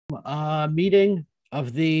Meeting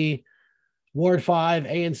of the Ward 5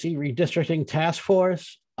 ANC Redistricting Task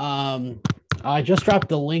Force. I just dropped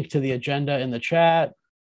the link to the agenda in the chat.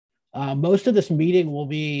 Most of this meeting will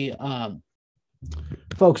be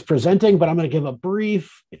folks presenting, but I'm going to give a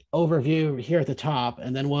brief overview here at the top,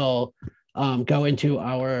 and then we'll go into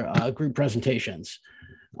our group presentations.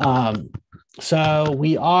 So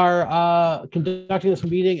we are conducting this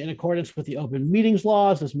meeting in accordance with the open meetings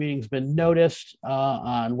laws. This meeting's been noticed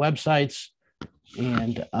on websites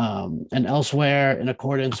and elsewhere in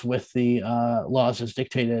accordance with the laws as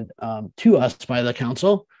dictated to us by the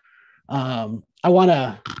council. I want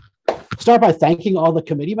to start by thanking all the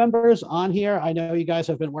committee members on here. I know you guys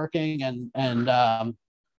have been working and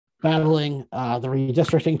battling the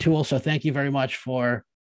redistricting tool, so thank you very much for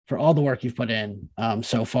all the work you've put in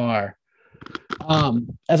so far.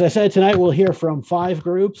 As I said, tonight we'll hear from 5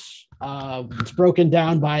 groups. It's broken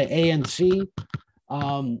down by ANC.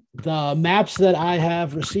 The maps that I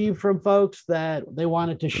have received from folks that they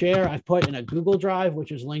wanted to share, I've put in a Google Drive,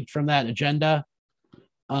 which is linked from that agenda,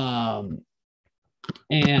 and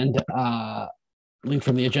linked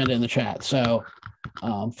from the agenda in the chat. So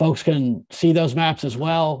folks can see those maps as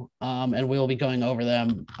well, and we'll be going over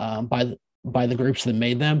them by the groups that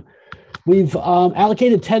made them. We've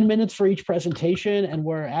allocated 10 minutes for each presentation, and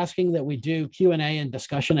we're asking that we do Q&A and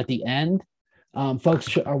discussion at the end.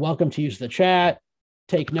 Folks are welcome to use the chat,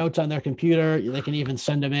 take notes on their computer. They can even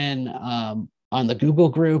send them in on the Google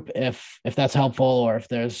group if that's helpful, or if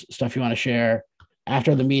there's stuff you want to share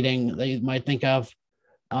after the meeting that you might think of.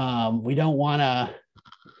 We don't want to,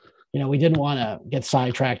 we didn't want to get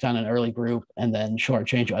sidetracked on an early group and then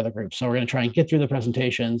shortchange other groups. So we're going to try and get through the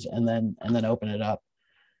presentations and then open it up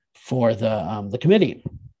for the committee.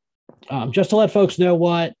 Just to let folks know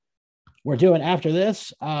what we're doing after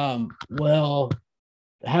this, we'll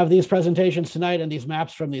have these presentations tonight and these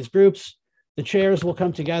maps from these groups. The chairs will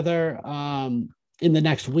come together in the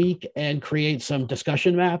next week and create some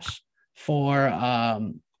discussion maps for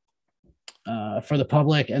the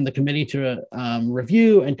public and the committee to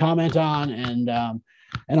review and comment on and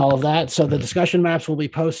all of that. So the discussion maps will be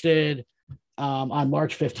posted on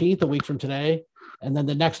March 15th, a week from today. And then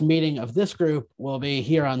the next meeting of this group will be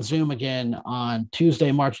here on Zoom again on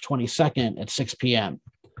Tuesday, March 22nd at 6 p.m.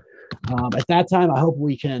 At that time, I hope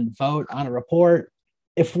we can vote on a report.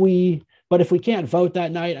 But if we can't vote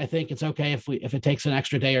that night, I think it's okay if it takes an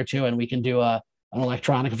extra day or two and we can do an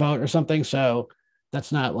electronic vote or something. So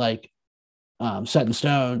that's not like set in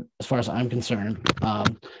stone as far as I'm concerned.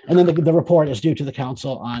 And then the report is due to the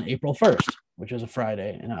council on April 1st, which is a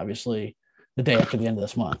Friday, and obviously the day after the end of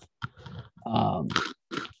this month.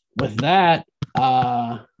 With that,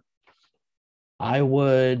 I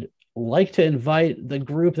would like to invite the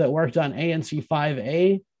group that worked on ANC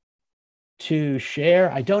 5A to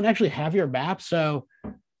share. I don't actually have your map, so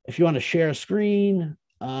if you want to share a screen,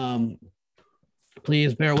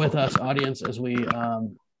 please bear with us, audience, as we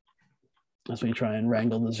try and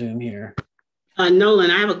wrangle the Zoom here. Nolan,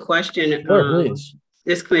 I have a question. Sure, please.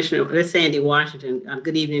 This is Sandy Washington.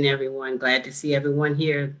 Good evening, everyone. Glad to see everyone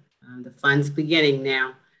here. The fun's beginning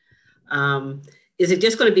now. Is it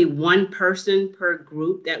just going to be one person per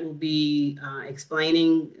group that will be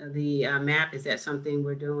explaining the map? Is that something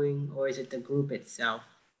we're doing, or is it the group itself?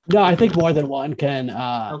 No, I think more than one can.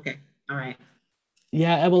 Okay, all right.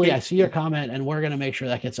 Yeah, Emily, I see your comment, and we're going to make sure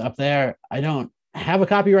that gets up there. I don't have a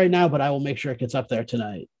copy right now, but I will make sure it gets up there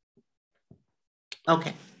tonight.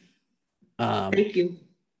 Okay. Thank you.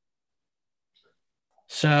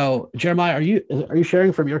 So, Jeremiah, are you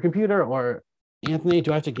sharing from your computer, or Anthony?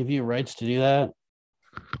 Do I have to give you rights to do that?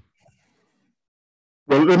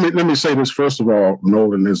 Well, let me say this first of all.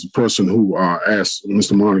 Nolan is the person who asked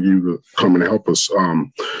Mr. Montague to come and help us.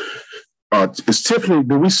 Is Tiffany?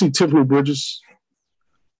 Do we see Tiffany Bridges?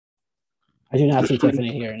 I do not see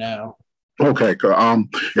Tiffany here now. Okay.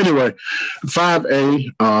 Anyway,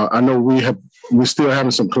 5A. I know we're still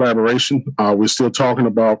having some collaboration. We're still talking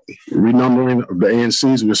about renumbering of the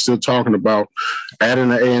ANCs. We're still talking about adding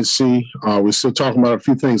the ANC. We're still talking about a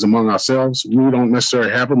few things among ourselves. We don't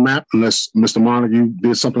necessarily have a map unless Mr. Montague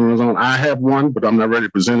did something on his own. I have one, but I'm not ready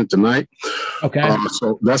to present it tonight. Okay.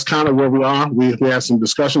 So that's kind of where we are. We have some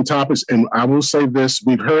discussion topics, and I will say this: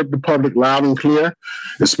 we've heard the public loud and clear,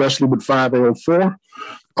 especially with 5A04.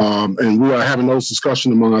 And we are having those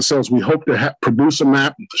discussions among ourselves. We hope to produce a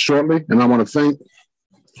map shortly, and I want to thank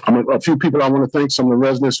A few people I want to thank, some of the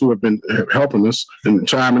residents who have been helping us and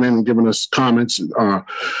chiming in and giving us comments.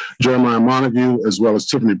 Jeremiah Montague, as well as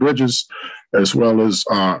Tiffany Bridges, as well as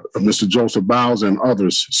Mr. Joseph Bowles and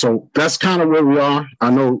others. So that's kind of where we are. I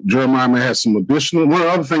know Jeremiah may have some additional. One of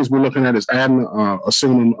the other things we're looking at is adding a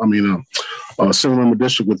single member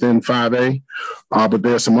district within 5A. But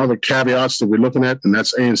there are some other caveats that we're looking at, and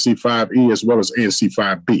that's ANC 5E as well as ANC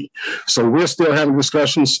 5B. So we're still having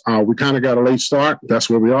discussions. We kind of got a late start. That's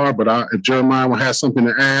where we are. But if Jeremiah has something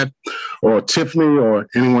to add, or Tiffany or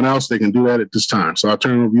anyone else, they can do that at this time. So I'll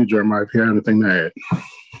turn it over to you, Jeremiah, if you have anything to add.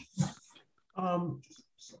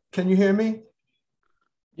 Can you hear me?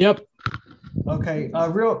 Yep. Okay.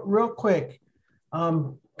 Real quick.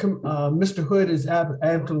 Mr. Hood is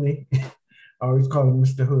absolutely, I always call him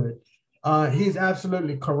Mr. Hood. He's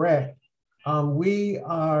absolutely correct. We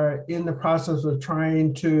are in the process of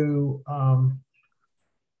trying to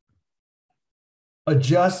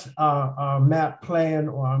adjust our map plan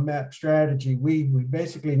or our map strategy. We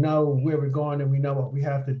basically know where we're going and we know what we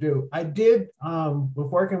have to do. I did,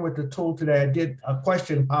 with working with the tool today, a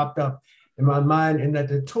question popped up in my mind, in that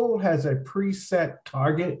the tool has a preset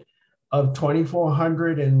target of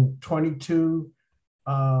 2,422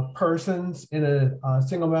 persons in a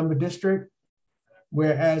single member district.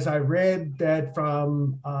 Whereas I read that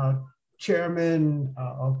from Chairman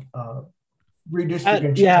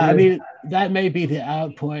Redistricting. Yeah, I mean, that may be the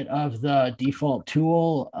output of the default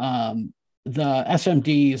tool. The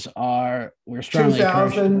SMDs we're strongly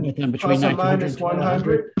encouraging with them between 900 and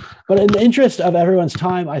 100. But in the interest of everyone's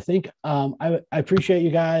time, I think I appreciate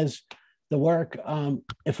you guys, the work.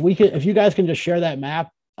 If you guys can just share that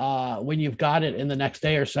map when you've got it in the next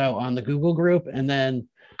day or so on the Google group, and then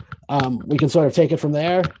we can sort of take it from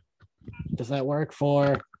there. Does that work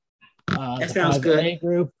for that sounds good.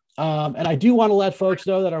 Group? And I do want to let folks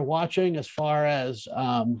know that are watching, as far as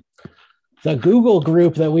the Google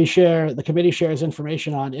group that we share, the committee shares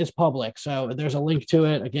information on, is public. So there's a link to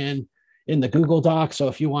it, again, in the Google Doc. So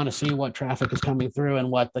if you want to see what traffic is coming through and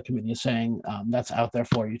what the committee is saying, that's out there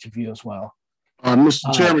for you to view as well.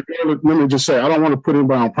 Mr. Chairman, let me just say, I don't want to put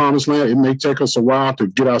anybody on promised land. It may take us a while to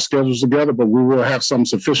get our schedules together, but we will have some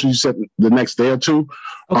sufficient, you said, the next day or two.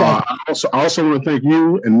 Okay. I also want to thank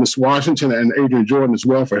you and Ms. Washington and Adrian Jordan as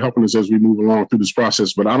well for helping us as we move along through this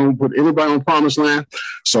process. But I don't put anybody on promised land.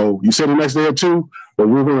 So you said the next day or two, but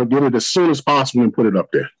we're going to get it as soon as possible and put it up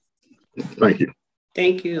there. Thank you.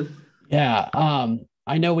 Thank you. Yeah.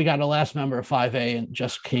 I know we got a last member of 5A and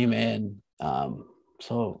just came in.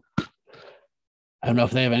 So I don't know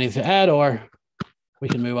if they have anything to add, or we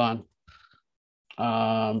can move on.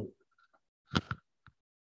 All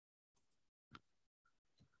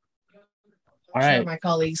right. Sure, my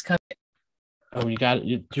colleagues come. Oh, you got it.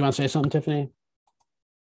 Do you want to say something, Tiffany?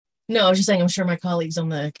 No, I was just saying, I'm sure my colleagues on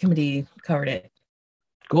the committee covered it.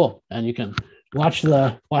 Cool. And you can watch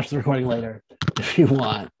the recording later if you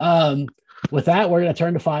want. With that, we're going to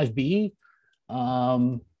turn to 5B.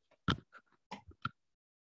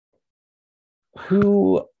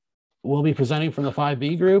 Who will be presenting from the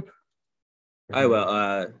 5B group? I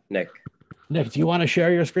will, Nick. Nick, do you want to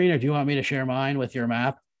share your screen, or do you want me to share mine with your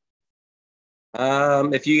map?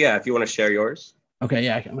 If you want to share yours. Okay,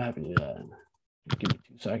 yeah, I'm happy to do that. Give me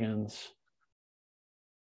 2 seconds.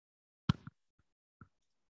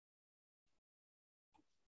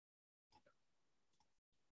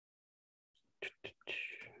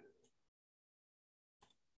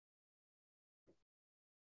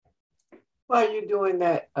 Why are you doing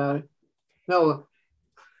that? No,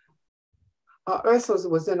 Ursula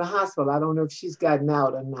was in the hospital. I don't know if she's gotten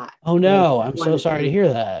out or not. Oh no, I'm so sorry to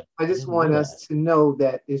hear that. I just want us to know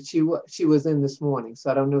that if she was in this morning,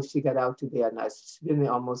 so I don't know if she got out today or not. She's been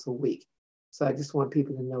there almost a week, so I just want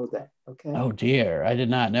people to know that. Okay. Oh dear, I did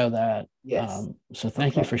not know that. Yes. So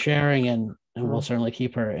thank you for sharing, and we'll certainly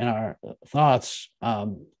keep her in our thoughts,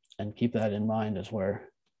 and keep that in mind as we're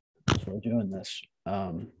doing this.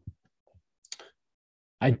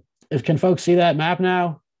 Can folks see that map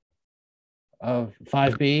now of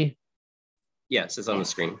 5B? Yes, it's on the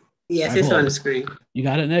screen. Yes, it's on the screen. You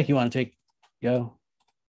got it, Nick? You want to go?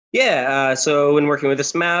 Yeah, so when working with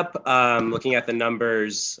this map, looking at the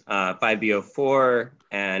numbers, 5B04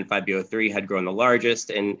 and 5B03 had grown the largest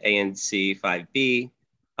in ANC 5B.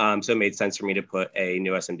 So it made sense for me to put a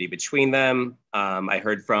new SMD between them. I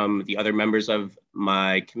heard from the other members of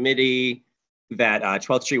my committee that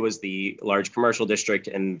 12th Street was the large commercial district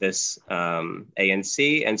in this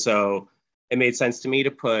ANC. And so it made sense to me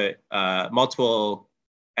to put multiple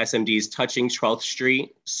SMDs touching 12th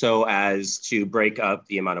Street so as to break up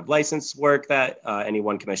the amount of license work that any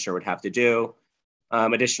one commissioner would have to do.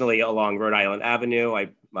 Additionally, along Rhode Island Avenue, I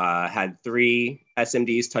had 3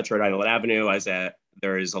 SMDs touch Rhode Island Avenue as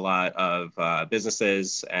there is a lot of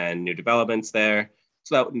businesses and new developments there,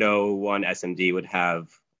 so that no one SMD would have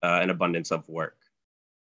an abundance of work.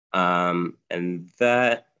 And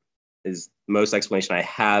that is the most explanation I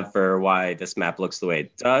have for why this map looks the way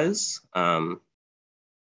it does. Yeah.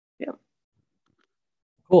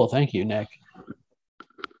 Cool, thank you, Nick.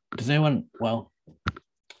 Does anyone, well,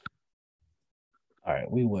 all right,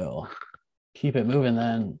 we will keep it moving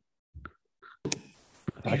then.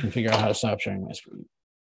 If I can figure out how to stop sharing my screen.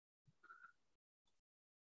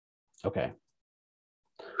 Okay.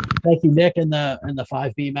 Thank you, Nick, in the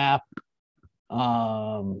 5B map.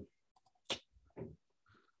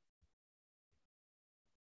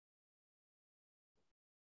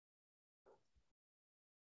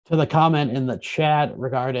 To the comment in the chat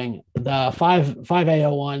regarding the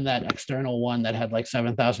 5A01, that external one that had like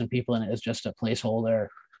 7,000 people in it, is just a placeholder.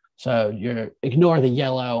 So ignore the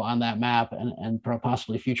yellow on that map and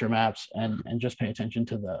possibly future maps, and just pay attention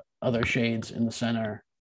to the other shades in the center.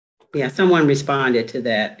 Yeah, someone responded to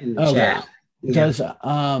that in the chat. Yeah. Does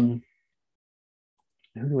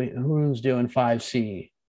who's doing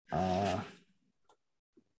 5C?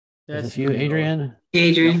 Is this you, Adrian?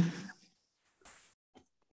 Adrian. Yep.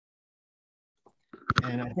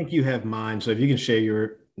 And I think you have mine, so if you can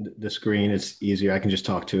share the screen, it's easier. I can just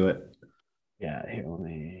talk to it. Yeah, here, let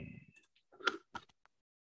me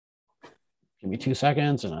give me 2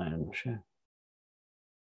 seconds, and I'm sure.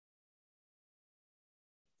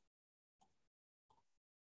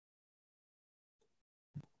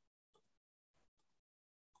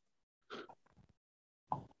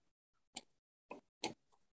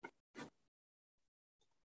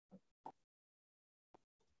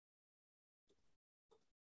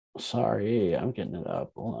 Sorry, I'm getting it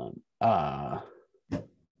up. Hold on.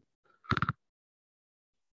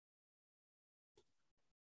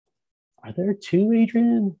 Are there 2,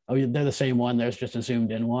 Adrian? Oh, they're the same one. There's just a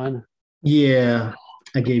zoomed in one. Yeah,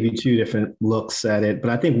 I gave you 2 different looks at it,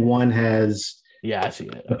 but I think one has I see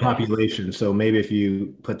it. The population. So maybe if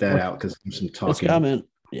you put that out, because there's some talking. It's coming.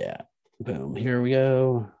 Yeah. Boom. Here we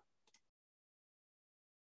go.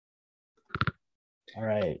 All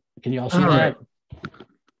right. Can you all see that?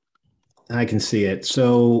 I can see it.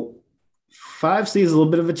 So 5C is a little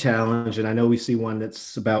bit of a challenge, and I know we see one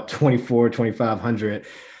that's about 2,500.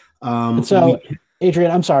 So, Adrian,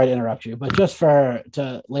 I'm sorry to interrupt you, but just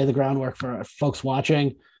to lay the groundwork for folks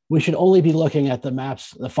watching, we should only be looking at the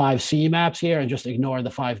maps, the 5C maps here, and just ignore the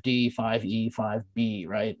 5D, 5E, 5B,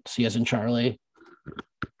 right? C as in Charlie.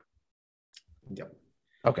 Yep.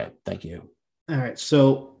 Okay, thank you. All right.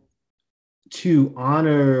 So to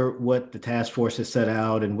honor what the task force has set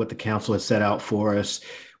out and what the council has set out for us,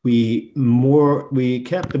 we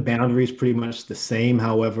kept the boundaries pretty much the same.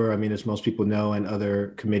 However, I mean, as most people know and other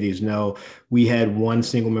committees know, we had one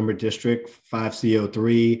single member district,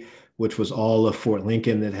 5CO3, which was all of Fort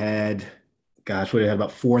Lincoln, that had, we had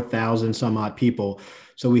about 4,000 some odd people.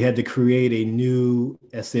 So we had to create a new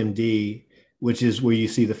SMD, which is where you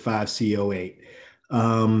see the 5CO8.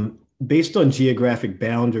 Based on geographic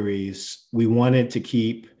boundaries, we wanted to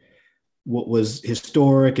keep what was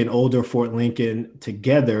historic and older Fort Lincoln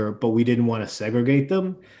together, but we didn't want to segregate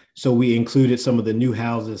them. So we included some of the new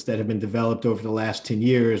houses that have been developed over the last 10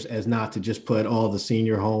 years, as not to just put all the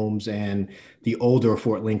senior homes and the older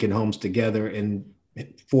Fort Lincoln homes together and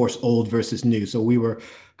force old versus new. So we were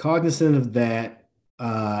cognizant of that.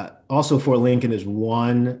 Also, Fort Lincoln is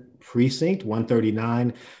one precinct,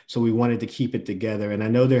 139. So we wanted to keep it together. And I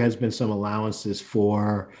know there has been some allowances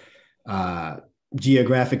for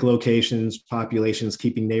geographic locations, populations,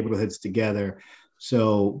 keeping neighborhoods together.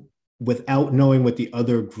 So without knowing what the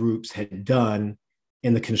other groups had done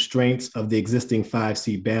and the constraints of the existing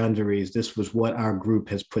 5C boundaries, this was what our group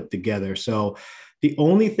has put together. So the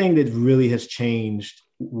only thing that really has changed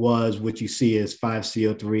was what you see as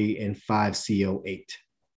 5CO3 and 5CO8.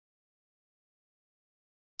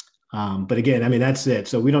 But again, I mean, that's it.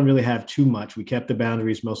 So we don't really have too much. We kept the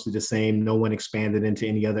boundaries mostly the same. No one expanded into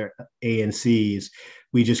any other ANCs.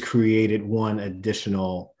 We just created one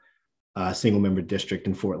additional single member district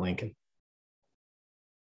in Fort Lincoln.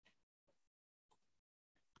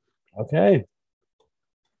 Okay.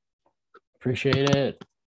 Appreciate it,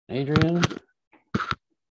 Adrian.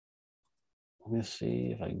 Let me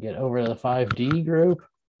see if I can get over to the 5D group.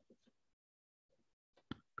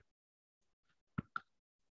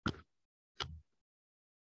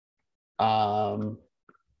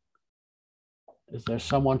 Is there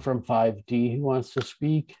someone from 5D who wants to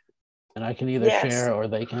speak? And I can either share or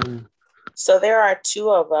they can. So there are 2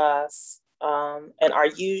 of us And are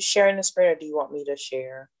you sharing the screen or do you want me to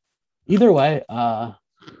share? Either way, do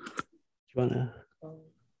you want to?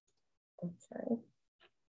 Okay.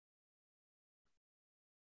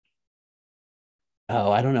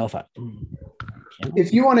 Oh, I don't know if I.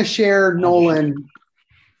 If you want to share, Nolan,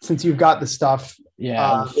 since you've got the stuff,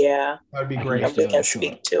 Yeah, yeah, that would be I great. can we do can it, sure.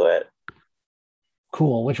 speak to it.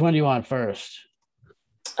 Cool. Which one do you want first?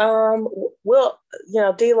 Well,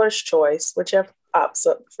 dealer's choice, whichever pops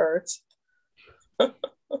up first.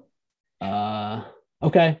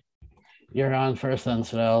 Okay. You're on first then,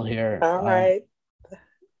 Sadell, here. All right.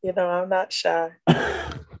 I'm not shy.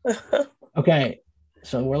 Okay.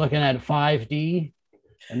 So we're looking at 5D,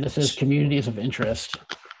 and this is communities of interest.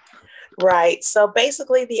 Right. So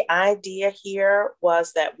basically the idea here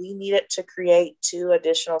was that we needed to create 2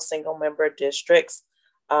 additional single member districts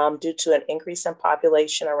due to an increase in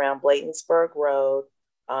population around Bladensburg Road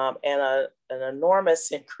and an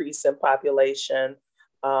enormous increase in population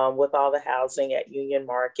with all the housing at Union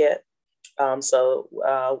Market.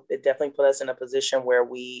 So it definitely put us in a position where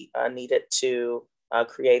we needed to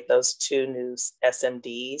create those 2 new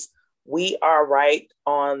SMDs. We are right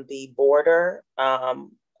on the border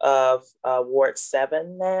of Ward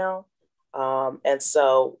 7 now. And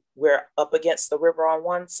so we're up against the river on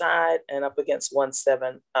one side and up against Ward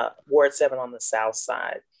 7 on the south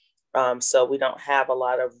side. So we don't have a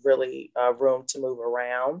lot of really room to move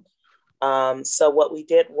around. So what we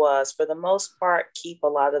did was, for the most part, keep a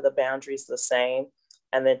lot of the boundaries the same,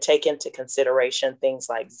 and then take into consideration things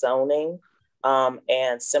like zoning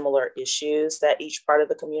and similar issues that each part of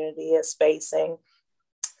the community is facing.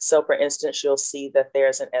 So for instance, you'll see that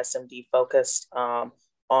there's an SMD focused on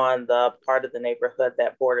the part of the neighborhood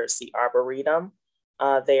that borders the Arboretum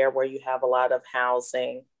there, where you have a lot of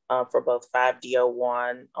housing for both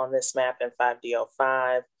 5D01 on this map and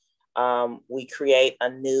 5D05. We create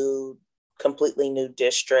a completely new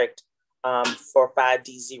district for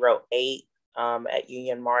 5D08 at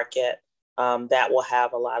Union Market that will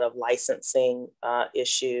have a lot of licensing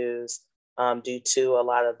issues due to a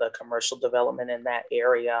lot of the commercial development in that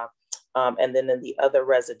area. And then in the other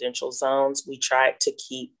residential zones, we tried to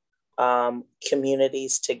keep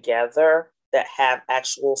communities together that have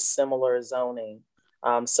actual similar zoning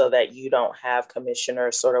so that you don't have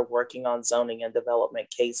commissioners sort of working on zoning and development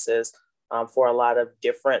cases for a lot of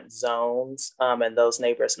different zones and those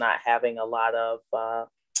neighbors not having a lot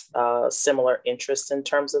of similar interests in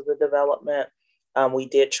terms of the development. We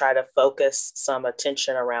did try to focus some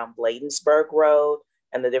attention around Bladensburg Road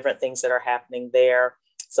and the different things that are happening there.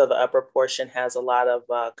 So the upper portion has a lot of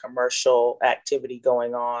commercial activity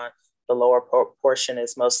going on. The lower portion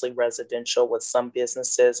is mostly residential with some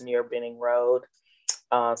businesses near Benning Road.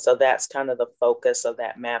 So that's kind of the focus of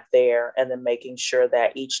that map there. And then making sure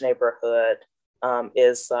that each neighborhood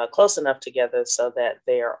is close enough together so that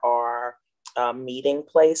there are meeting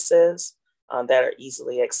places that are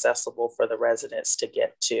easily accessible for the residents to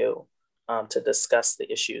get to discuss the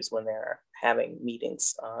issues when they're having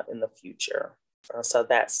meetings in the future. So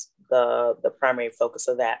that's the primary focus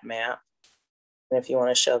of that map. And if you want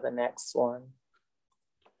to show the next one.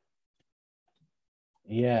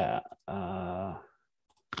 Yeah.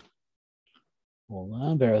 Hold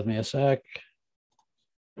on, bear with me a sec.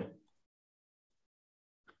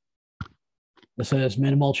 This says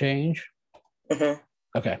minimal change. Mm-hmm.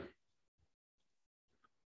 Okay.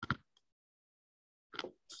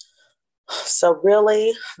 So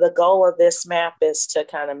really, the goal of this map is to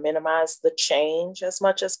kind of minimize the change as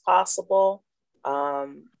much as possible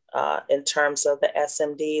in terms of the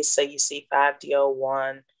SMDs. So you see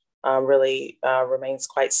 5D01 really remains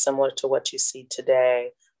quite similar to what you see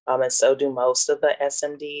today. And so do most of the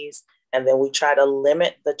SMDs. And then we try to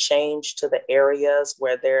limit the change to the areas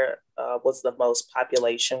where there was the most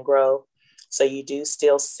population growth. So you do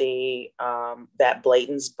still see that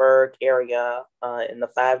Bladensburg area in the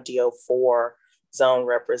 5D04 zone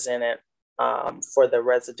represented for the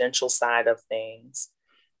residential side of things.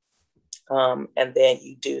 And then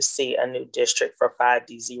you do see a new district for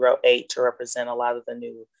 5D08 to represent a lot of the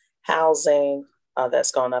new housing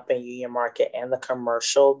that's gone up in Union Market and the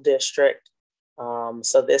commercial district.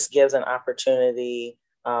 So this gives an opportunity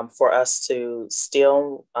for us to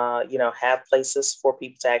still, have places for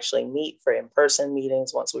people to actually meet for in-person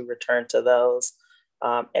meetings once we return to those.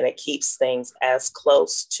 And it keeps things as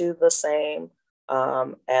close to the same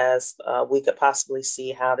as we could possibly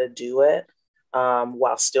see how to do it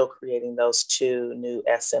while still creating those 2 new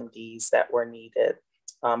SMDs that were needed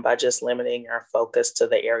by just limiting our focus to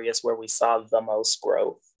the areas where we saw the most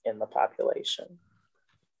growth in the population.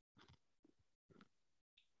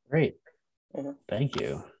 Great. Thank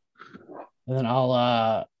you. And then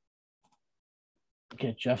I'll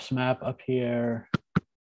get Jeff's map up here.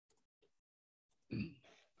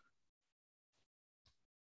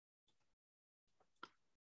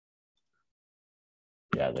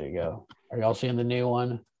 Yeah, there you go. Are y'all seeing the new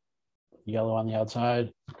one? Yellow on the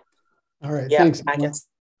outside. All right, Yeah, thanks. I can.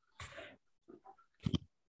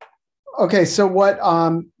 Okay, so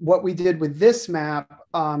what we did with this map,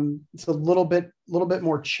 it's a little bit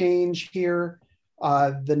more change here.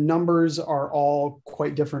 The numbers are all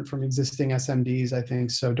quite different from existing SMDs, I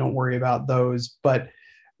think, so don't worry about those. But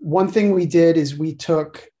one thing we did is we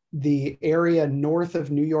took the area north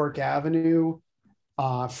of New York Avenue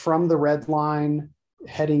from the red line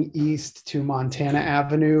heading east to Montana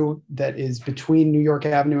Avenue that is between New York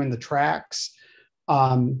Avenue and the tracks.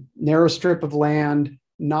 Narrow strip of land,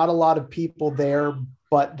 not a lot of people there,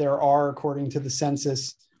 but there are, according to the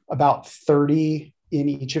census, about 30 in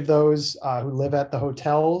each of those who live at the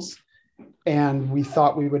hotels. And we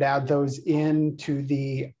thought we would add those into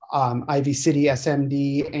the Ivy City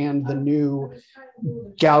SMD and the new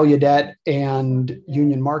Gallaudet and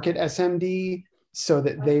Union Market SMD, so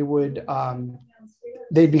that they would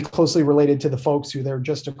they'd be closely related to the folks who they're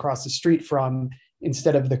just across the street from,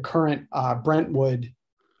 instead of the current Brentwood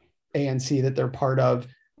ANC that they're part of,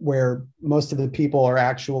 where most of the people are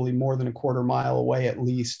actually more than a quarter mile away, at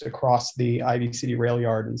least, across the Ivy City rail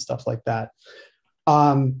yard and stuff like that.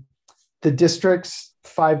 The districts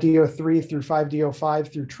 5D03 through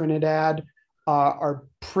 5D05 through Trinidad are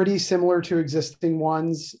pretty similar to existing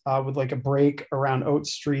ones, with like a break around Oat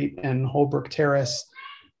Street and Holbrook Terrace.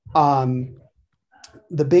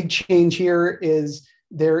 The big change here is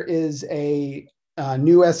there is a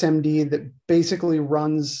new SMD that basically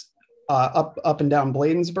runs up and down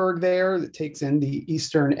Bladensburg there, that takes in the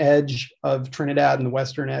eastern edge of Trinidad and the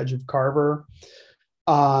western edge of Carver.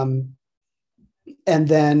 And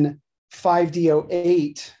then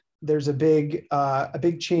 5D08, there's a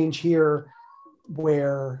big change here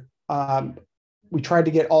where we tried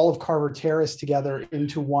to get all of Carver Terrace together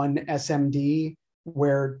into one SMD,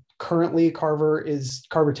 where currently Carver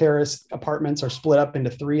Terrace apartments are split up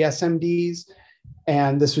into 3 SMDs.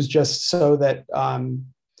 And this was just so that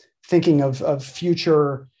thinking of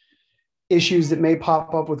future issues that may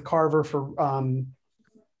pop up with Carver for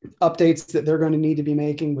updates that they're going to need to be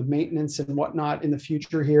making with maintenance and whatnot in the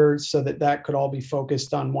future here, so that could all be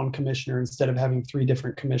focused on one commissioner instead of having 3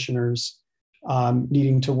 different commissioners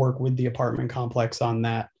needing to work with the apartment complex on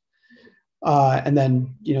that. And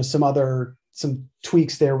then, some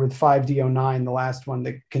tweaks there with 5D09, the last one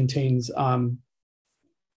that contains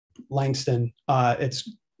Langston. It's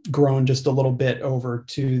grown just a little bit over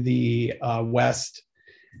to the west,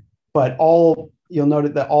 but you'll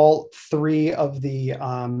note that all 3 of the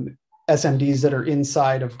SMDs that are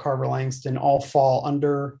inside of Carver Langston all fall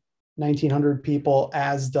under 1,900 people,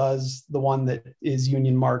 as does the one that is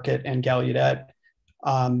Union Market and Gallaudet.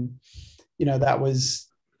 That was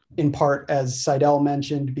in part, as Seidel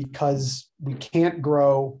mentioned, because we can't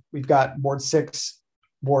grow. We've got Ward 6,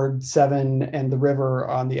 Ward 7, and the river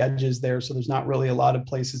on the edges there, so there's not really a lot of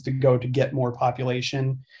places to go to get more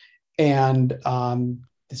population. And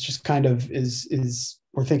it's just kind of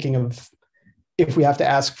we're thinking of, if we have to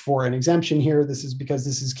ask for an exemption here, this is because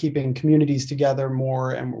this is keeping communities together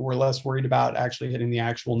more, and we're less worried about actually hitting the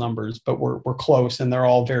actual numbers, but we're close, and they're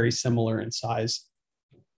all very similar in size.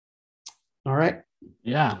 All right.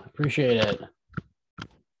 Yeah, appreciate it.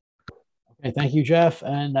 Okay, thank you, Jeff.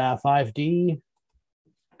 And 5D.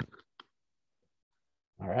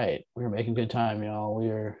 All right, we're making good time,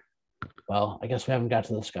 y'all. Well, I guess we haven't got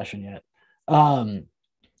to the discussion yet.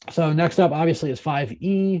 So next up, obviously, is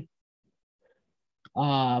 5E.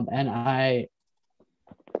 And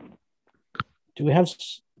do we have,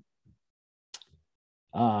 is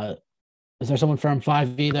there someone from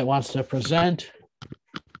 5E that wants to present?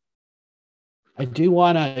 I do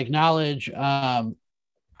want to acknowledge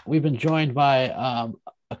we've been joined by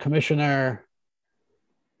a commissioner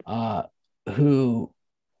who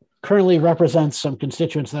currently represents some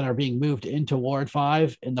constituents that are being moved into Ward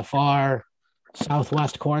 5 in the far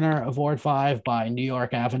southwest corner of Ward 5 by New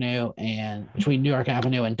York Avenue, and between New York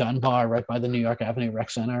Avenue and Dunbar, right by the New York Avenue Rec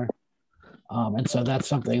Center. And so that's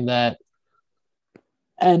something that,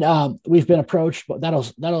 and we've been approached, but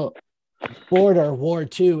that'll border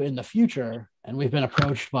Ward 2 in the future. And we've been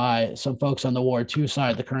approached by some folks on the Ward 2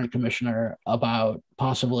 side, the current commissioner, about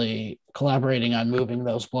possibly collaborating on moving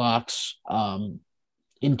those blocks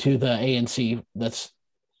into the ANC that's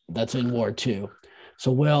in Ward 2.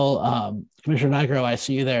 So we'll, Commissioner Nigro, I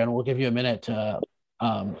see you there, and we'll give you a minute to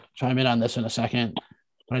chime in on this in a second.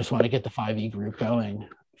 But I just want to get the 5E group going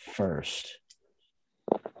first.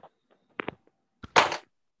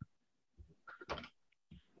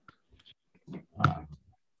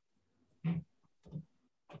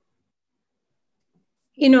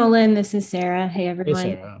 Nolan, this is Sarah. Hey, everyone.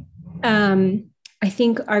 Hey, Sarah. I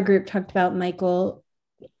think our group talked about Michael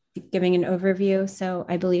giving an overview, so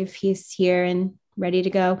I believe he's here and ready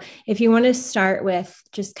to go. If you want to start with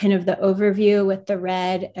just kind of the overview with the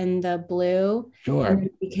red and the blue, sure,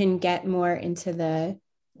 and we can get more into the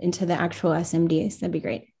actual SMDs. That'd be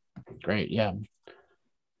great. Great, yeah.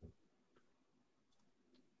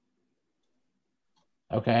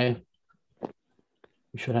 Okay.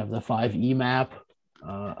 We should have the 5E map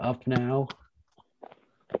up now.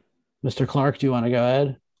 Mr. Clark, do you want to go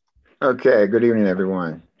ahead? Okay, good evening,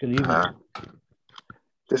 everyone. Good evening.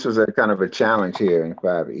 This was a kind of a challenge here in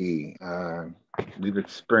 5E. We've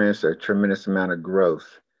experienced a tremendous amount of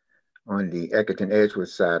growth on the Eckington Edgewood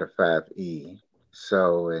side of 5E.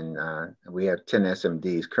 So, we have 10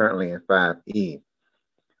 SMDs currently in 5E,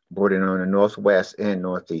 bordering on the northwest and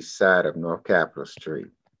northeast side of North Capitol Street.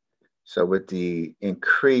 So with the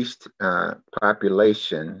increased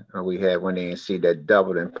population, we had one ANC that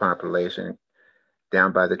doubled in population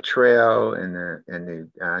down by the trail and the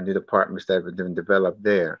new apartments that have been developed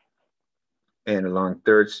there, and along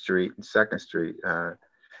 3rd Street and 2nd Street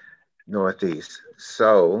northeast.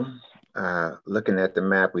 So looking at the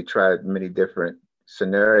map, we tried many different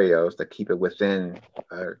scenarios to keep it within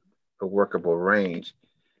a workable range.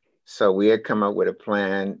 So we had come up with a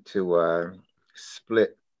plan to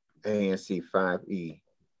split ANC 5E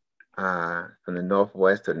from the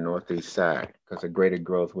northwest to the northeast side, because the greater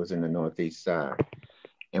growth was in the northeast side.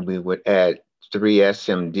 And we would add 3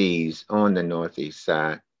 SMDs on the northeast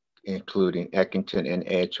side, including Eckington and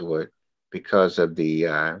Edgewood, because of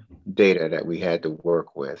the data that we had to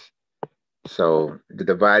work with. So the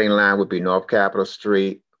dividing line would be North Capitol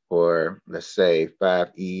Street, or let's say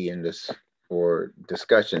 5E, and this, for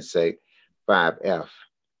discussion's sake, 5F.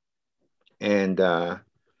 And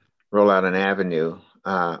Rhode Island Avenue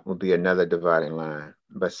would be another dividing line.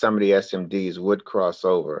 But some of the SMDs would cross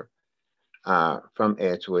over from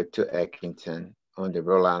Edgewood to Eckington on the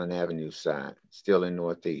Rhode Island Avenue side, still in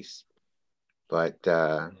Northeast. But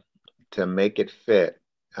to make it fit,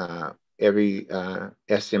 every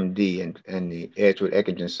SMD and the Edgewood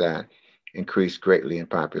Eckington side increased greatly in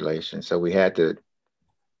population. So we had to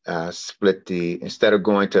split instead of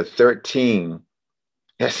going to 13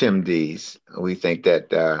 SMDs, we think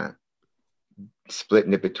that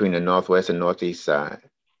splitting it between the northwest and northeast side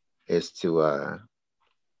is the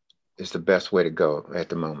best way to go at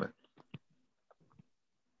the moment.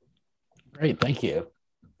 Great, thank you.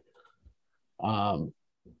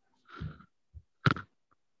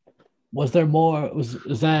 Was there more?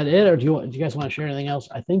 Is that it, or do you guys want to share anything else?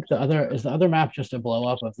 I think the other map just a blow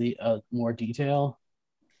up of the more detail,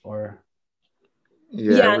 or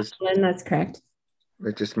yeah, that's correct.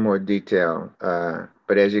 With just more detail,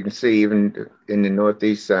 but as you can see, even in the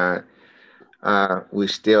northeast side, we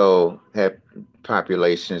still have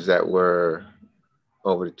populations that were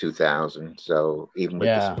over the 2,000. So even with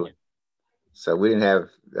the split, so we didn't have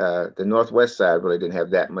the northwest side really didn't have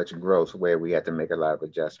that much growth where we had to make a lot of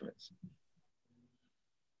adjustments.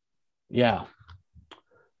 Yeah,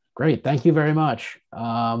 great. Thank you very much.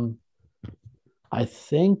 I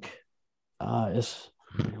think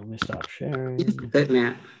let me stop sharing. Good,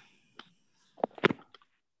 Matt.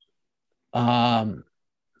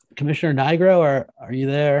 Commissioner Nigro, are you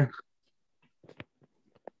there?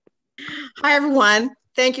 Hi, everyone.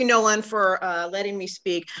 Thank you, Nolan, for letting me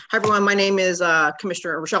speak. Hi, everyone. My name is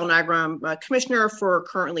Commissioner Rochelle Nigro. I'm Commissioner for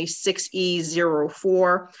currently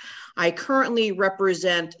 6E04. I currently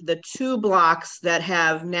represent the 2 blocks that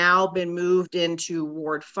have now been moved into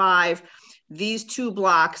Ward 5. These 2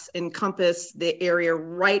 blocks encompass the area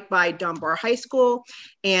right by Dunbar High School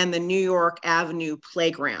and the New York Avenue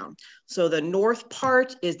Playground. So the north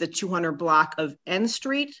part is the 200 block of N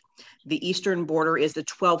Street. The eastern border is the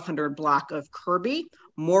 1200 block of Kirby.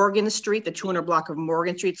 Morgan Street, the 200 block of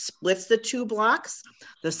Morgan Street, splits the 2 blocks.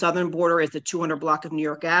 The southern border is the 200 block of New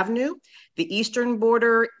York Avenue. The eastern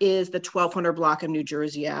border is the 1200 block of New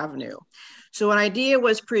Jersey Avenue. So an idea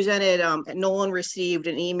was presented, Nolan received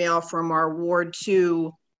an email from our Ward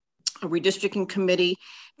 2 redistricting committee.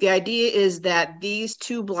 The idea is that these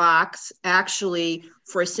 2 blocks actually,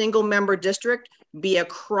 for a single member district, be a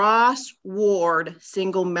cross ward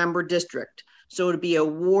single member district. So it would be a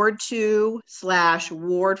Ward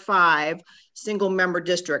 2/Ward 5 single member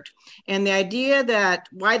district. And the idea that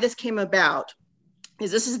why this came about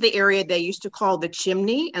is this is the area they used to call the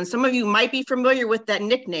chimney. And some of you might be familiar with that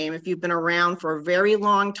nickname if you've been around for a very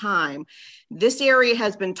long time. This area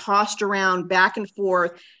has been tossed around back and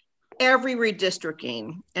forth every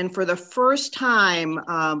redistricting. And for the first time,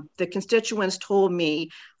 the constituents told me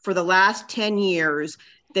for the last 10 years,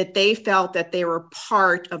 that they felt that they were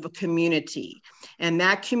part of a community. And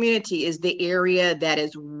that community is the area that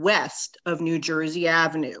is west of New Jersey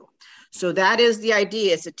Avenue. So that is the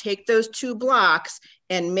idea, is to take those 2 blocks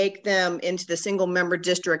and make them into the single member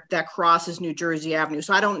district that crosses New Jersey Avenue.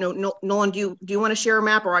 So I don't know, Nolan, do you want to share a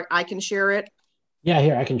map, or I can share it? Yeah,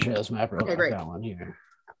 here, I can share this map. Okay, great. I've got one here.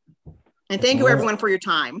 And thank you everyone for your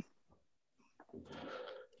time.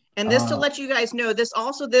 And this to let you guys know, this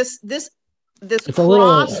also, this it's cross. A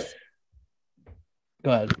little,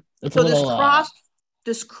 go ahead. It's so a little,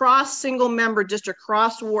 this cross single member district,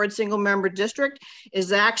 cross ward single member district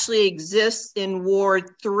is actually exists in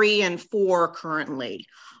Ward 3 and 4 currently.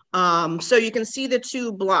 So you can see the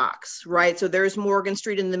 2 blocks, right? So there's Morgan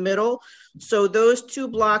Street in the middle. So those 2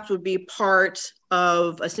 blocks would be part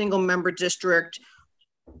of a single member district,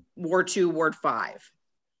 Ward 2, Ward 5.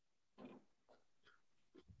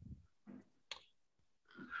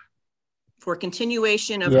 For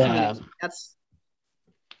continuation of community. That's.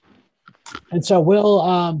 And so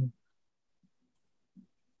we'll,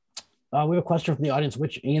 we have a question from the audience.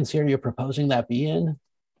 Which ANC are you proposing that be in?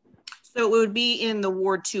 So it would be in the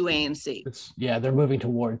Ward 2 ANC. Yeah, they're moving to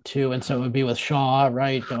Ward 2. And so it would be with Shaw,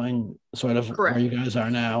 right? Going sort of Correct. Where you guys are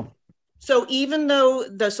now. So even though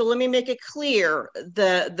so let me make it clear,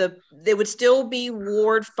 they would still be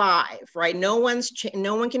Ward 5, right? No one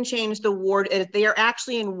can change the ward. They are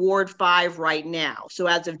actually in Ward 5 right now. So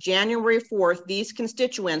as of January 4th, these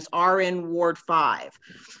constituents are in Ward 5.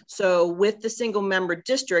 So with the single member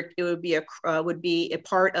district, it would be a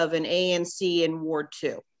part of an ANC in Ward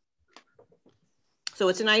 2. So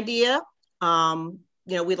it's an idea,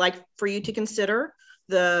 we'd like for you to consider.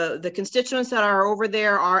 The constituents that are over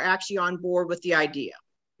there are actually on board with the idea.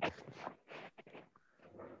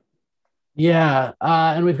 Yeah,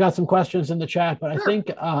 and we've got some questions in the chat, but sure. I think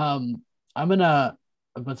but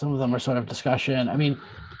some of them are sort of discussion. I mean,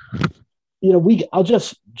 I'll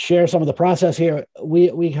just share some of the process here.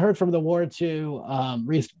 We heard from the Ward 2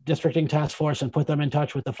 Redistricting Task Force and put them in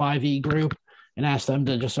touch with the 5E group and asked them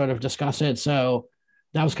to just sort of discuss it. So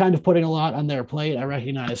that was kind of putting a lot on their plate, I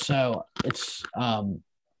recognize. So it's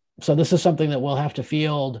so this is something that we'll have to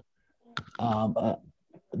field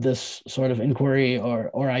this sort of inquiry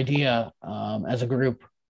or idea as a group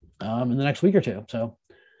in the next week or two. So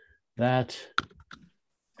that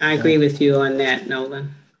I agree with you on that,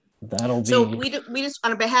 Nolan. That'll be. So we just,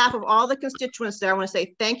 on behalf of all the constituents there, I want to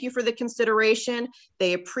say thank you for the consideration.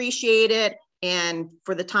 They appreciate it, and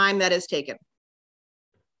for the time that is taken.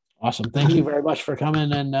 Awesome. Thank you very much for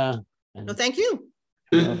coming and no, thank you.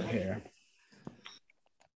 Over here.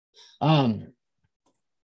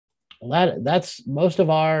 That's most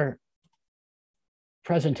of our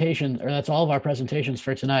presentations, or that's all of our presentations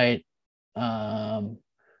for tonight. So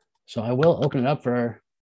I will open it up for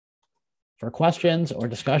questions or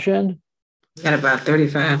discussion. Got about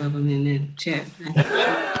 35 of them in the chat.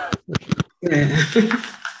 Yeah.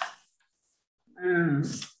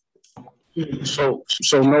 So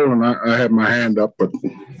Nolan, I had my hand up, but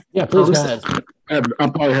yeah, please go ahead. I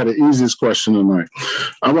probably had the easiest question tonight.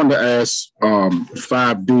 I wanted to ask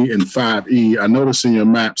 5D and 5E. I noticed in your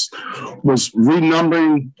maps, was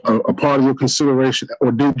renumbering a part of your consideration,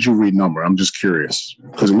 or did you renumber? I'm just curious,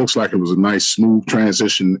 because it looks like it was a nice, smooth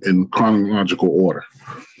transition in chronological order.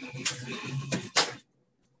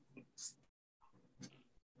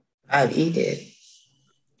 5E did.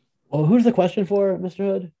 Well, who's the question for, Mr.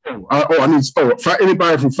 Hood?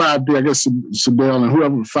 Anybody from 5D, I guess Sabelle and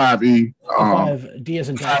whoever 5E. 5D is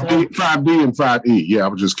in 5D and 5E. Yeah, I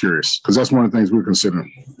was just curious because that's one of the things we're considering.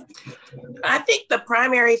 I think the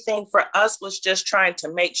primary thing for us was just trying to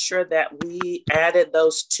make sure that we added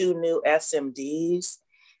those 2 new SMDs.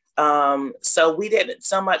 So we didn't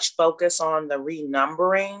so much focus on the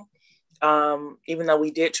renumbering. Even though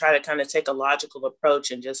we did try to kind of take a logical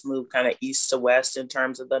approach and just move kind of east to west in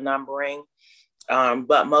terms of the numbering.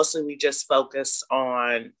 But mostly we just focus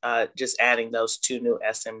on just adding those 2 new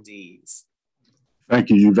SMDs.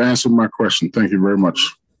 Thank you. You've answered my question. Thank you very much.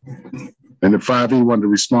 And if 5E wanted to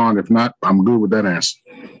respond, if not, I'm good with that answer.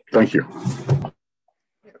 Thank you.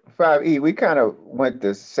 5E, we kind of went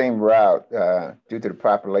the same route due to the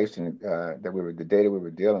population the data we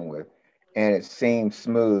were dealing with. And it seemed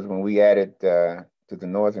smooth when we added to the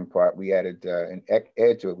northern part. We added in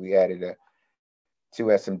Edgewood, we added 2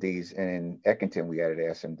 SMDs, and in Eckington we added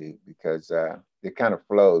an SMD because they kind of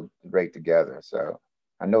flowed right together. So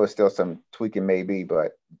I know it's still some tweaking maybe,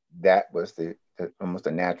 but that was almost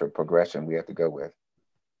a natural progression we have to go with.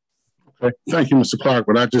 Okay. Thank you, Mr. Clark.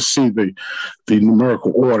 But I just see the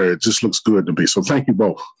numerical order. It just looks good to me. So thank you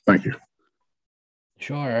both. Thank you.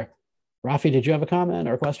 Sure. Rafi, did you have a comment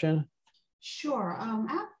or a question? Sure. I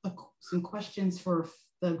have some questions for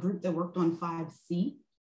the group that worked on 5C.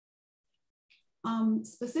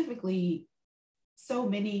 Specifically, so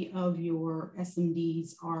many of your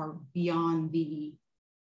SMDs are beyond the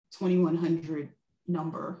 2100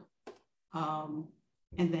 number. And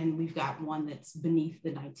then we've got one that's beneath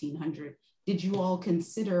the 1900. Did you all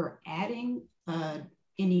consider adding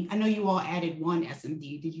any, I know you all added one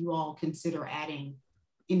SMD. Did you all consider adding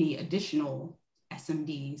any additional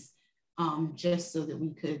SMDs just so that we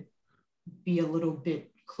could be a little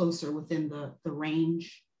bit closer within the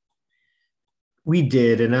range? We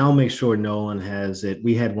did, and I'll make sure Nolan has it.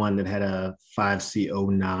 We had one that had a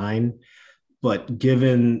 5C09, but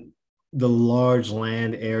given the large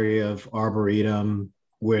land area of Arboretum,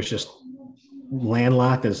 where it's just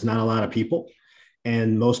landlocked, there's not a lot of people,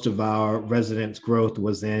 and most of our residents' growth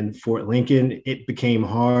was in Fort Lincoln, it became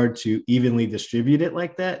hard to evenly distribute it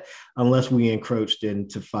like that unless we encroached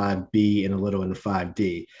into 5B and a little into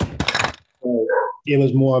 5D. So it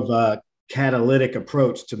was more of a catalytic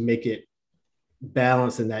approach to make it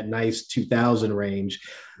balance in that nice 2000 range.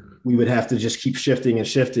 We would have to just keep shifting and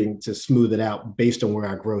shifting to smooth it out based on where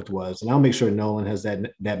our growth was. And I'll make sure Nolan has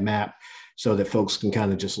that map so that folks can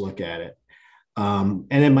kind of just look at it. And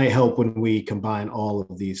it might help when we combine all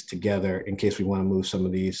of these together in case we want to move some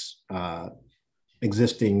of these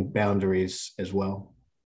existing boundaries as well.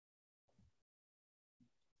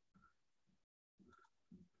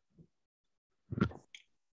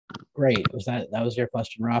 Great. That was your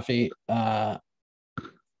question, Rafi?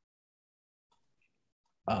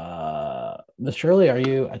 Ms. Shirley, are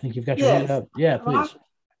you, I think you've got your hand up. Yeah, please.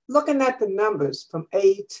 Looking at the numbers from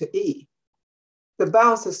A to E, the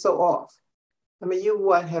balance is so off. I mean,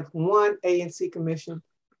 you have one A&C commission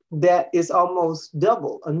that is almost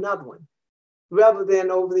double another one. Rather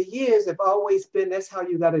than over the years, have always been, that's how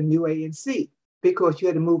you got a new A&C, because you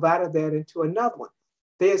had to move out of that into another one.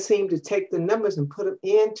 They seem to take the numbers and put them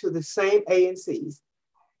into the same A&Cs.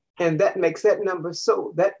 And that makes that number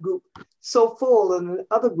that group so full and the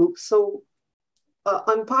other group so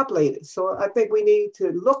unpopulated. So I think we need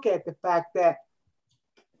to look at the fact that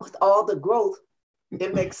with all the growth,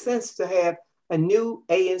 it makes sense to have a new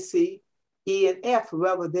A and C, E and F,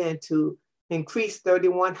 rather than to increase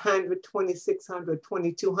 3,100, 2,600,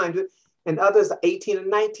 2,200, and others are 18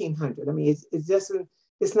 and 1,900. I mean, it's just,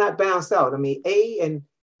 it's not balanced out. I mean, A and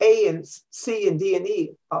C and D and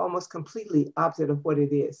E are almost completely opposite of what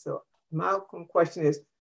it is. So my question is,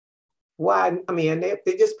 why? I mean, and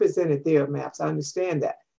they just presented their maps. I understand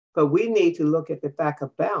that, but we need to look at the fact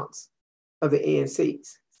of balance of the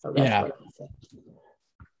ANCs. So that's what I'm saying.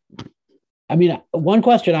 I mean, one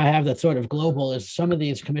question I have that's sort of global is some of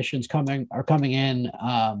these commissions are coming in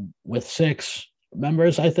with 6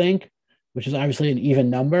 members, I think, which is obviously an even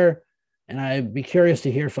number. And I'd be curious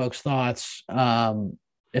to hear folks' thoughts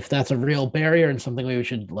if that's a real barrier and something we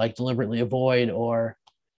should like deliberately avoid, or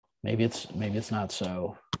maybe it's not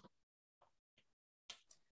so.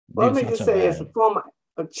 Well, let me just say, as a former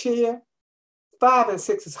chair, 5 and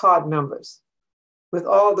 6 is hard numbers with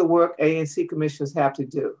all the work ANC commissioners have to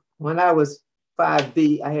do. When I was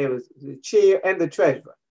 5B, I had the chair and the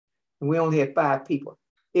treasurer, and we only had 5 people.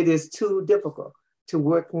 It is too difficult to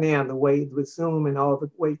work now the way with Zoom and all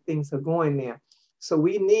the way things are going now. So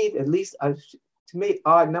we need at least, to me,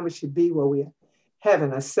 odd numbers should be where we're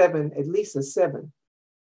having a 7, at least a 7,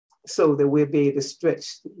 so that we'll be able to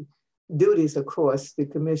stretch duties across the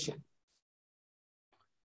commission.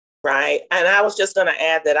 Right. And I was just going to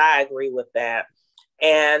add that I agree with that.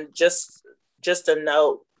 And just a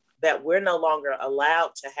note that we're no longer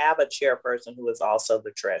allowed to have a chairperson who is also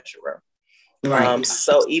the treasurer. Right.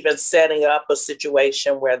 So even setting up a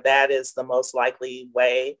situation where that is the most likely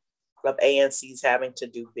way of ANCs having to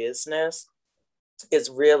do business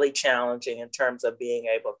is really challenging in terms of being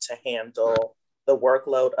able to handle the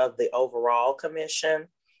workload of the overall commission.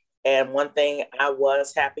 And one thing I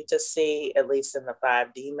was happy to see, at least in the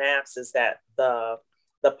 5D maps, is that the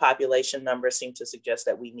population numbers seem to suggest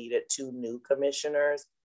that we needed 2 new commissioners.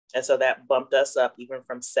 And so that bumped us up even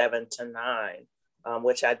from 7 to 9,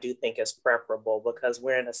 which I do think is preferable, because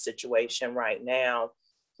we're in a situation right now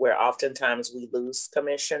where oftentimes we lose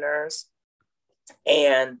commissioners,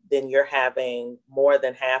 and then you're having more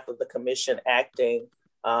than half of the commission acting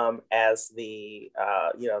as the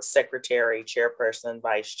secretary, chairperson,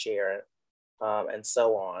 vice chair, and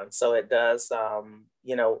so on. So it does,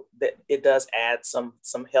 it does add some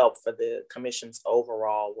help for the commission's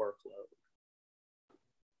overall workload.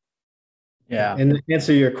 Yeah. And to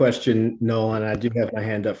answer your question, Nolan, I do have my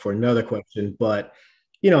hand up for another question, but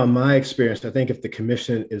in my experience, I think if the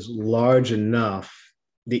commission is large enough,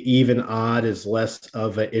 the even odd is less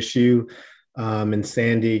of an issue. And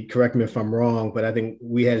Sandy, correct me if I'm wrong, but I think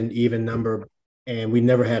we had an even number and we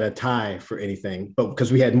never had a tie for anything. But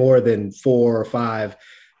because we had more than 4 or 5,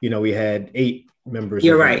 we had 8 members.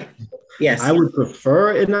 You're right. Yes. I would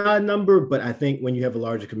prefer an odd number, but I think when you have a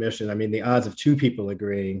larger commission, I mean, the odds of 2 people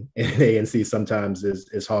agreeing in ANC sometimes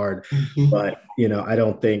is hard. Mm-hmm. But I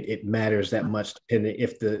don't think it matters that much depending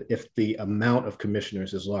if the amount of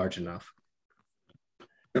commissioners is large enough.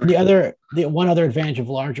 The one other advantage of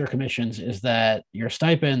larger commissions is that your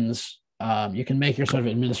stipends, you can make your sort of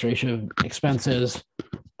administrative expenses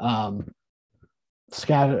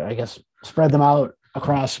spread them out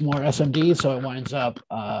across more SMDs, so it winds up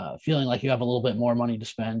feeling like you have a little bit more money to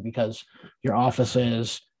spend because your office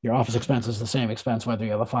expense is the same expense whether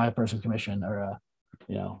you have a 5-person commission or a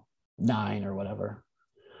 9 or whatever.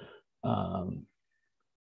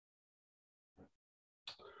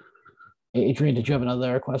 Adrian, did you have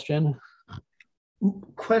another question?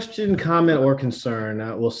 Question, comment, or concern?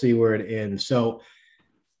 We'll see where it ends. So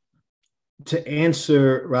to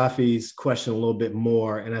answer Rafi's question a little bit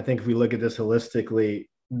more, and I think if we look at this holistically,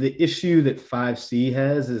 the issue that 5C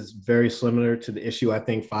has is very similar to the issue I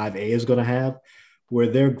think 5A is going to have, where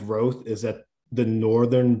their growth is at the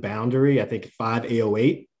northern boundary, I think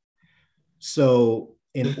 5A08. So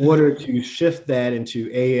in order to shift that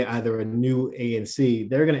into either a new ANC,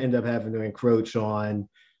 they're going to end up having to encroach on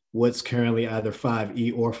what's currently either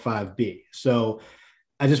 5E or 5B. So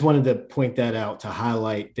I just wanted to point that out to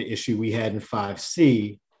highlight the issue we had in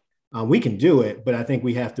 5C. We can do it, but I think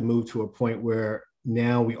we have to move to a point where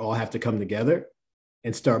now we all have to come together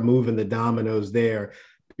and start moving the dominoes there.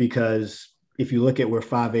 Because if you look at where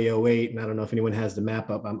 5A08, and I don't know if anyone has the map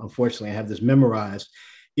up, unfortunately I have this memorized.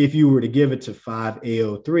 If you were to give it to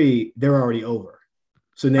 5A03, they're already over.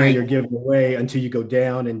 So now you're giving away until you go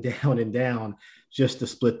down and down and down just to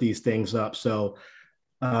split these things up. So,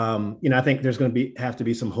 I think there's going to have to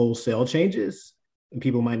be some wholesale changes and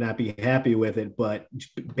people might not be happy with it, but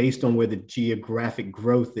based on where the geographic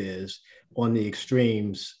growth is on the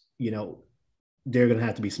extremes, there are going to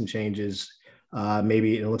have to be some changes.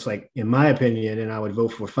 Maybe it looks like, in my opinion, and I would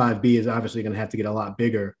vote for 5B is obviously going to have to get a lot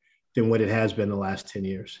bigger than what it has been the last 10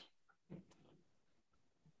 years.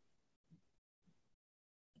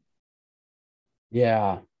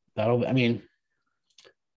 Yeah, that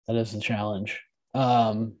is the challenge.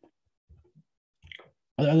 Are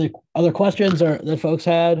there other questions that folks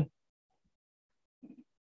had?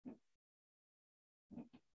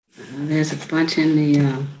 There's a bunch in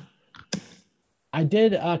the... I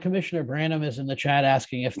did, Commissioner Branham is in the chat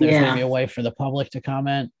asking if there's maybe a way for the public to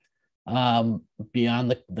comment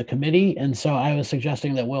beyond the committee. And so I was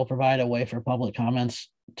suggesting that we'll provide a way for public comments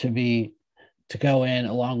to go in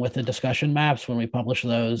along with the discussion maps when we publish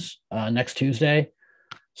those next Tuesday.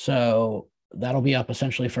 So that'll be up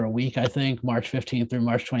essentially for a week, I think, March 15th through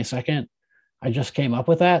March 22nd. I just came up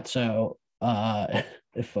with that. So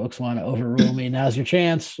if folks want to overrule me, now's your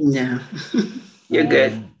chance. No, you're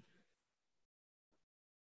good.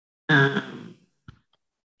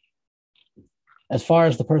 As far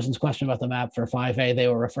as the person's question about the map for 5A, they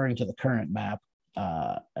were referring to the current map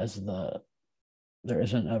there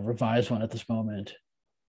isn't a revised one at this moment.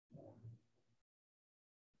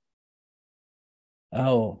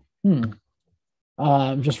 Oh,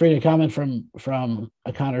 just reading a comment from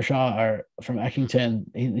Connor Shaw or from Eckington.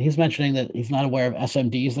 He's mentioning that he's not aware of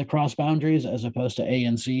SMDs that cross boundaries as opposed to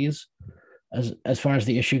ANCs as far as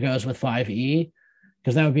the issue goes with 5E,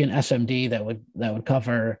 because that would be an SMD that would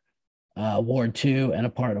cover Ward 2 and a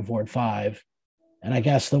part of Ward 5. And I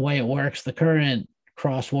guess the way it works, the current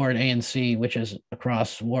cross-ward ANC, which is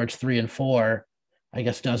across Wards 3 and 4, I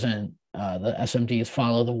guess doesn't, the SMDs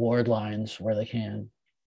follow the ward lines where they can.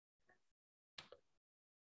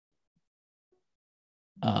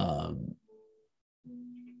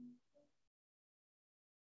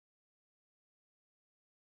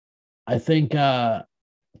 I think to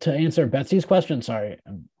answer Betsy's question, sorry,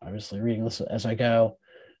 I'm obviously reading this as I go.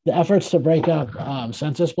 The efforts to break up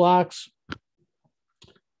census blocks,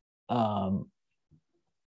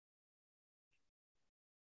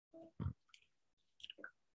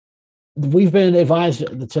 we've been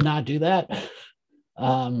advised to not do that,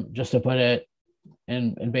 just to put it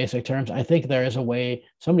in basic terms. I think there is a way,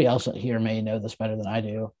 somebody else here may know this better than I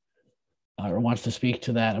do, or wants to speak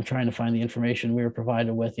to that. I'm trying to find the information we were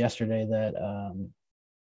provided with yesterday that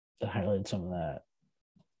highlighted some of that.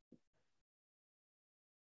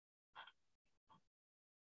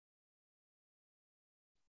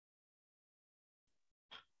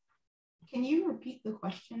 Can you repeat the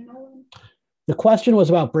question, Nolan? The question was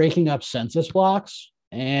about breaking up census blocks.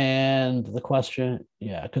 And the question,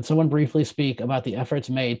 yeah, could someone briefly speak about the efforts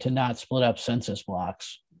made to not split up census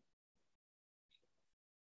blocks?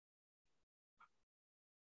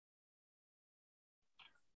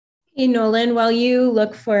 Hey, Nolan, while you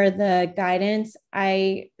look for the guidance,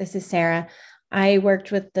 this is Sarah. I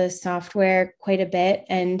worked with the software quite a bit,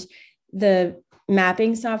 and the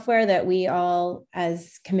mapping software that we all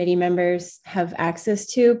as committee members have access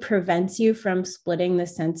to prevents you from splitting the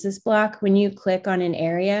census block. When you click on an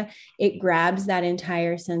area, it grabs that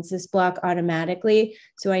entire census block automatically.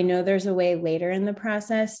 So I know there's a way later in the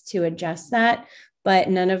process to adjust that, but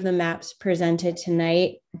none of the maps presented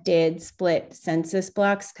tonight did split census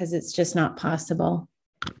blocks because it's just not possible.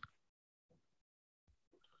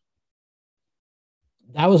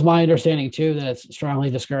 That was my understanding too, that it's strongly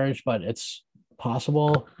discouraged, but it's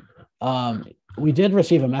possible. We did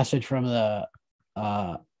receive a message from the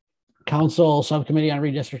council subcommittee on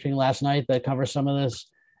redistricting last night that covers some of this,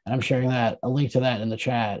 and I'm sharing a link to that in the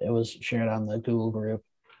chat. It was shared on the Google group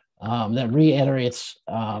that reiterates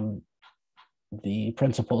the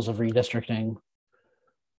principles of redistricting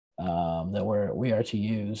that we are to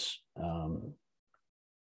use.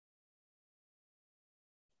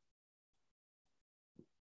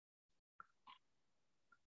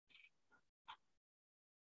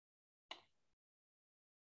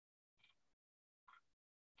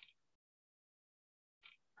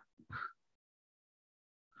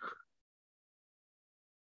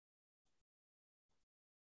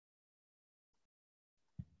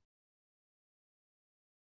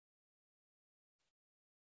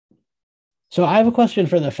 So I have a question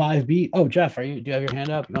for the 5B. Oh, Jeff, do you have your hand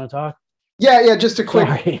up? You want to talk? Yeah, just a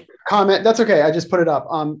quick comment. That's okay. I just put it up.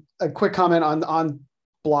 A quick comment on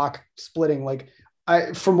block splitting. Like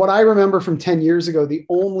from what I remember from 10 years ago, the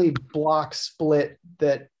only block split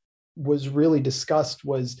that was really discussed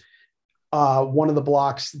was one of the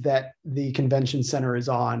blocks that the convention center is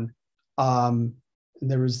on.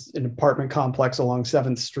 There was an apartment complex along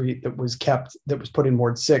 7th Street that was put in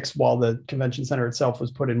Ward 6 while the convention center itself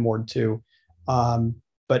was put in Ward 2.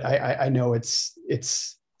 But I know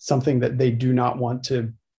it's something that they do not want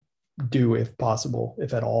to do if possible,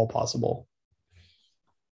 if at all possible.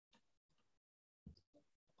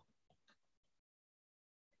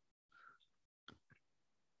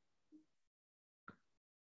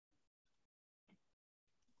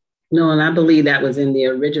 No, and I believe that was in the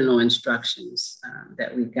original instructions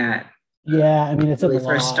that we got. Yeah, I mean, it's when in we the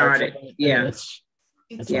first law. started.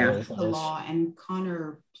 It's yeah. the law, and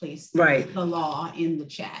Connor placed right. the law in the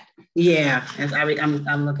chat. Yeah, as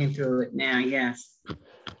I'm looking through it now. Yes. I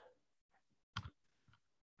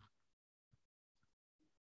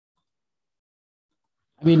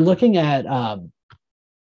mean, looking at, I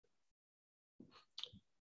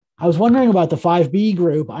was wondering about the 5B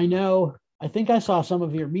group. I think I saw some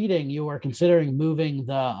of your meeting. You were considering moving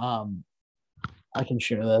the, I can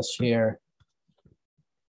share this here.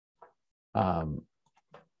 I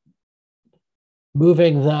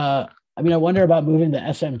wonder about moving the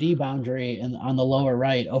SMD boundary on the lower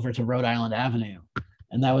right over to Rhode Island Avenue.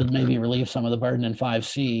 And that would maybe relieve some of the burden in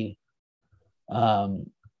 5C and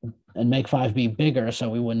make 5B bigger, so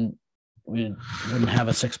we wouldn't have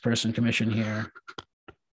a 6-person commission here.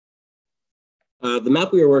 The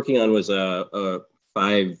map we were working on was a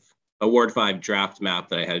Ward 5 draft map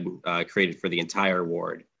that I had created for the entire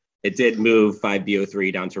ward. It did move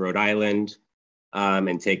 5B03 down to Rhode Island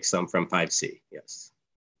and take some from 5C, yes.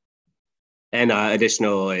 And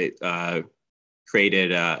additionally, took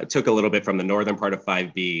a little bit from the northern part of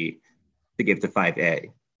 5B to give to 5A.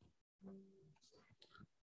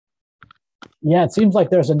 Yeah, it seems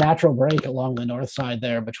like there's a natural break along the north side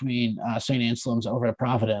there between St. Anselm's over to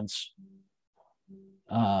Providence.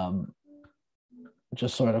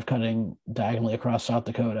 Just sort of cutting diagonally across South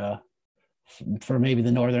Dakota for maybe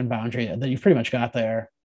the northern boundary that you've pretty much got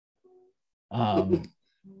there. But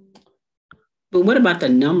what about the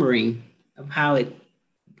numbering of how it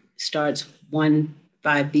starts 1,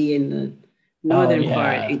 5B in the northern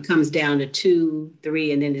part? It comes down to 2,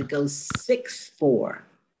 3, and then it goes 6, 4.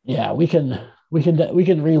 Yeah, we can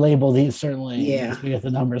relabel these certainly. Yeah, once we get the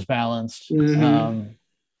numbers balanced. Mm-hmm.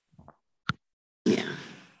 Yeah.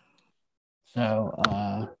 So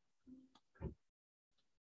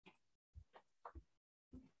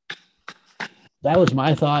that was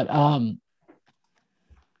my thought.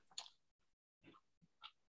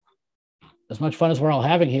 As much fun as we're all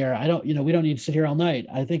having here, we don't need to sit here all night.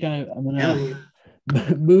 I think I'm gonna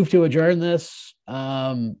move to adjourn this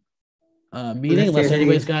meeting unless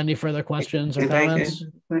anybody's got any further questions or comments.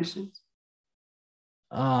 Questions?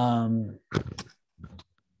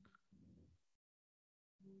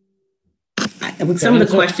 And some of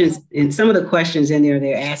the questions in there,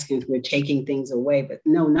 they're asking if we're taking things away, but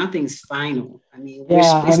no, nothing's final. I mean, we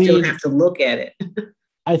still have to look at it.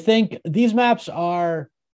 I think these maps are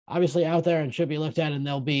obviously out there and should be looked at, and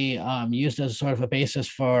they'll be used as sort of a basis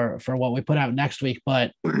for what we put out next week.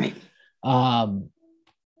 But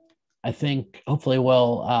I think hopefully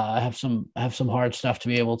we'll have some hard stuff to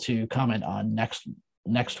be able to comment on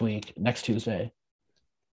next week, next Tuesday.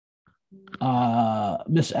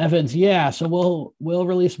 Miss Evans, yeah, so we'll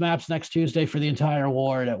release maps next Tuesday for the entire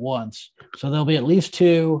ward at once. So there'll be at least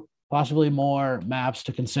 2, possibly more maps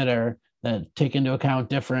to consider that take into account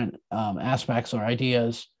different aspects or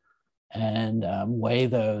ideas and weigh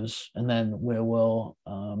those, and then we will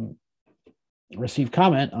receive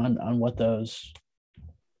comment on what those.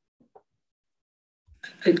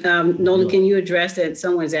 Nolan, can you address that?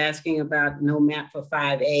 Someone's asking about no map for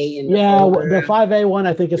 5A. And the 5A one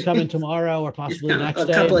I think is coming tomorrow or possibly next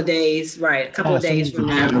day. A couple of days, right? A couple of days from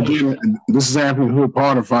now. Again, this is Anthony, who are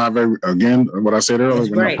part of 5A. Again, what I said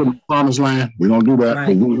earlier, we're not putting promised land. We don't do that.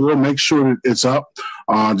 Right. But we will make sure that it's up.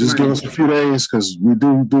 Just give us a few days because we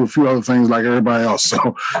do a few other things like everybody else.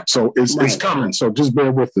 So it's coming. So just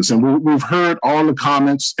bear with us. And we've heard all the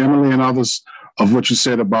comments, Emily and others, of what you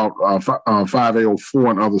said about 5A04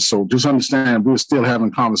 and others. So just understand we're still having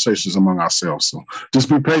conversations among ourselves. So just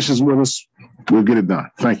be patient with us. We'll get it done.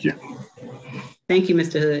 Thank you. Thank you,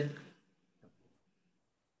 Mr. Hood.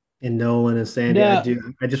 And Nolan and Sandy,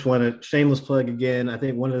 I just want to shameless plug again. I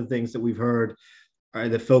think one of the things that we've heard are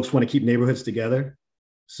that folks want to keep neighborhoods together.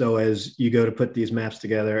 So as you go to put these maps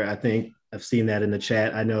together, I think I've seen that in the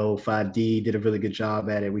chat. I know 5D did a really good job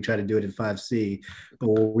at it. We try to do it in 5C, but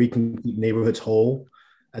where we can keep neighborhoods whole,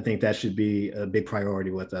 I think that should be a big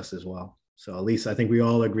priority with us as well. So at least I think we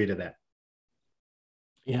all agree to that.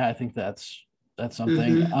 Yeah, I think that's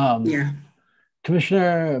something.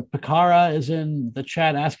 Commissioner Picara is in the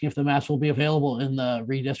chat asking if the maps will be available in the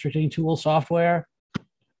redistricting tool software.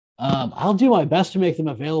 I'll do my best to make them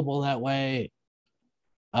available that way.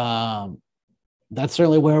 That's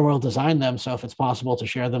certainly where we'll design them. So if it's possible to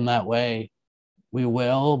share them that way, we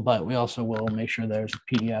will, but we also will make sure there's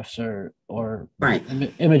PDFs or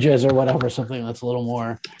images or whatever, something that's a little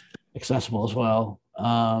more accessible as well.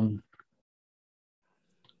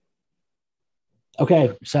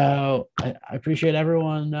 Okay, so I appreciate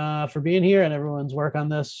everyone for being here and everyone's work on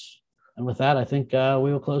this. And with that, I think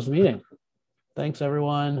we will close the meeting. Thanks,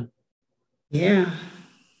 everyone. Yeah.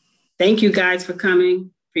 Thank you guys for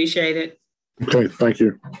coming. Appreciate it. Okay, thank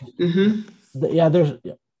you.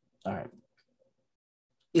 All right.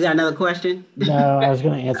 You got another question? No, I was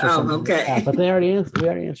going to answer something. Okay. But we already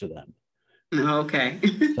answered them. Okay.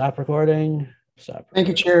 Stop recording. Thank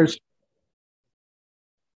you, chairs.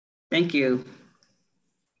 Thank you.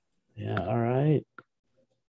 Yeah, all right.